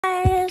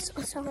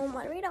So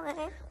what are we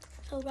doing?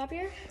 So grab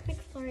your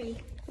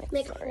McFlurry.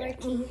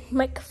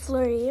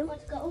 McFlurry.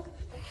 Let's go.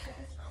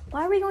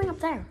 Why are we going up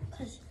there?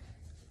 Because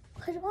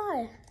Cause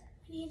why?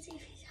 we need to see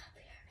if he's up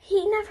here.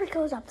 He never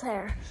goes up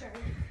there. Sure.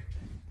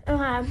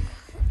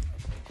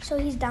 So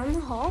he's down the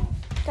hall.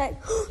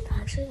 That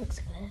actually looks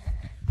good.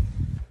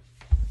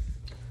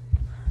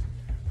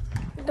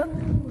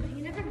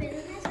 You never been in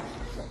this?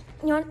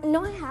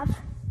 No, I have.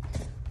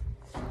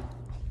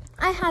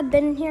 I have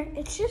been here.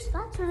 It's just,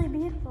 that's really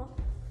beautiful.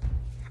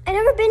 I've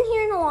never been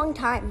here in a long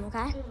time, okay?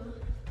 I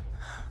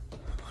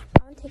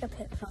want to take a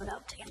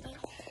photo together.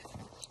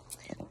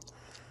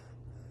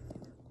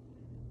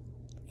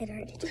 It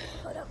already took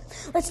a photo.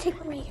 Let's take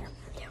one right here.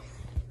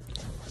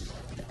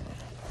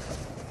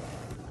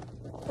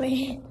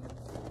 Wait.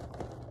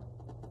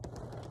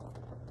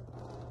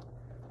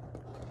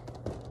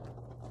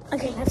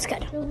 Okay, that's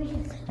good.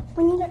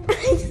 We need our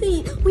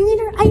icy. We need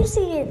our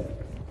icy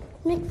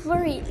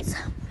McFlurries.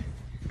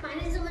 Mine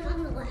is the one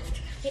on the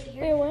left. Right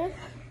here. Wait, what?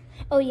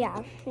 Oh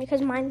yeah,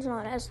 because mine's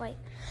not as light.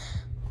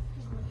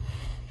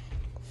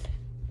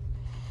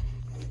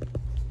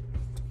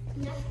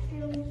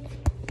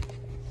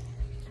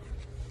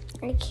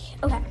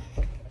 Okay.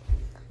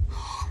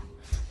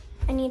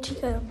 I need to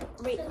go.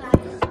 Wait.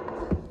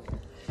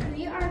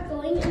 We are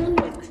going in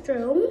the next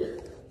room.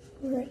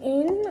 We're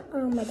in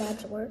my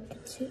dad's work.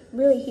 It's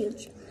really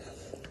huge.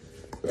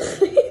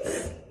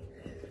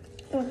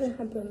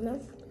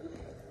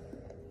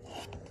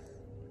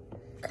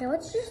 Okay,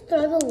 let's just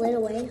throw the lid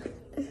away.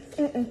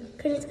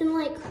 Because it's going to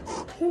like...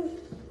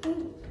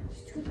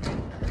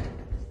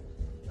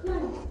 Come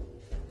on.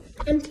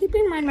 I'm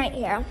keeping mine right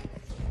here.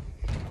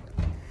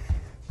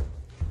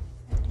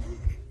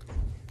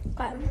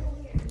 Okay.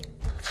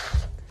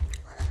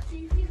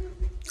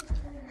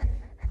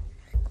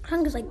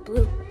 Tongue is like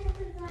blue.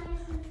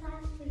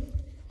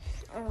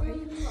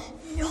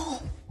 No,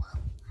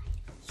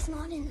 he's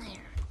not in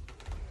there.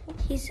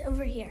 He's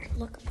over here.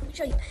 Look, let me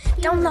show you.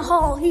 Down the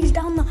hall. He's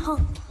down the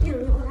hall. You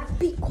don't know that.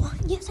 Be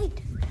quiet. Yes, I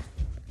do.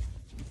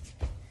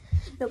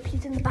 Nope,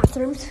 he's in the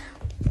bathrooms.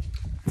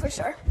 For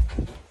sure.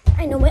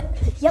 I know it.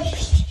 Yep.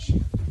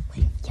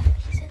 Wait, yeah,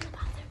 he's in the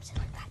bathrooms.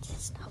 Like, that's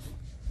his stuff.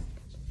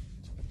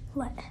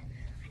 What?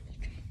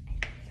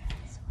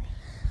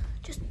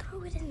 Just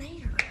throw it in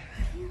there.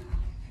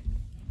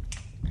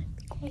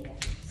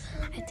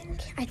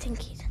 I think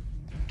he's.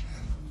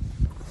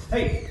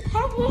 Hey,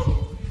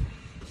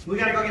 we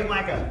gotta go get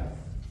Micah.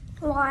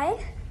 Why?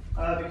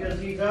 Because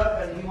he's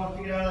up and he wants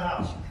to get out of the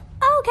house.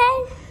 Okay.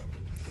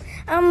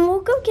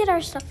 We'll go get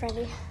our stuff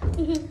ready.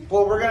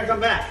 Well, we're gonna come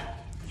back.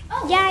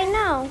 Oh. Yeah, I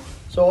know.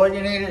 So all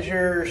you need is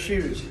your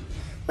shoes.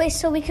 Wait,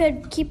 so we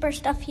could keep our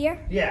stuff here?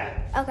 Yeah.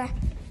 Okay.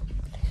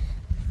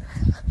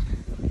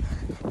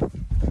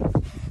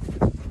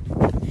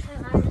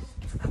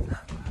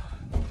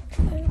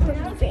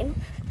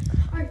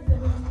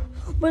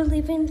 We're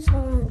leaving,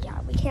 so yeah,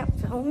 we can't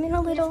film in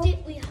a little.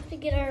 We have to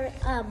get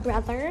our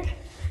brother.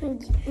 Yeah,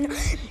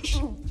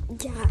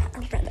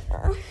 our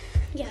brother.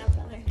 Yeah, our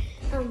brother.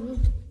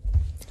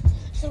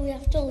 So we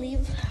have to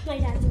leave my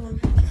dad's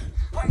room.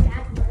 Our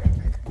dad's work.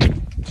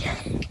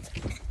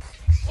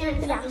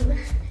 And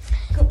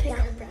go pick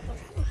our brother.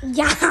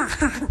 Yeah.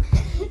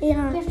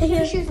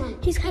 Yeah.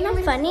 He's kind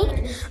of funny.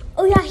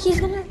 Oh yeah, he's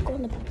gonna go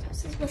in the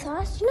boxes with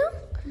us, you know?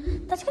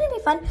 That's gonna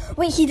be fun.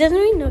 Wait, he doesn't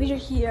even know you're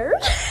here.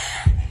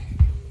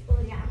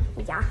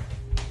 Yeah.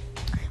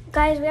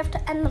 Guys, we have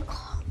to end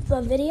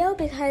the video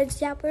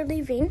because, yeah, we're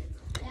leaving.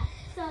 Yeah.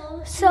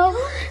 So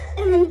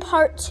in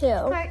part 2.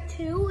 Part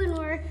 2, when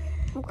we're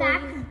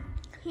back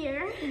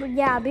here.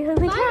 Yeah, because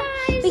we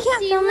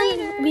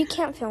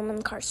can't film in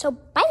the car. So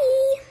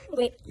bye.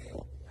 Wait.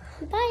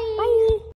 Bye.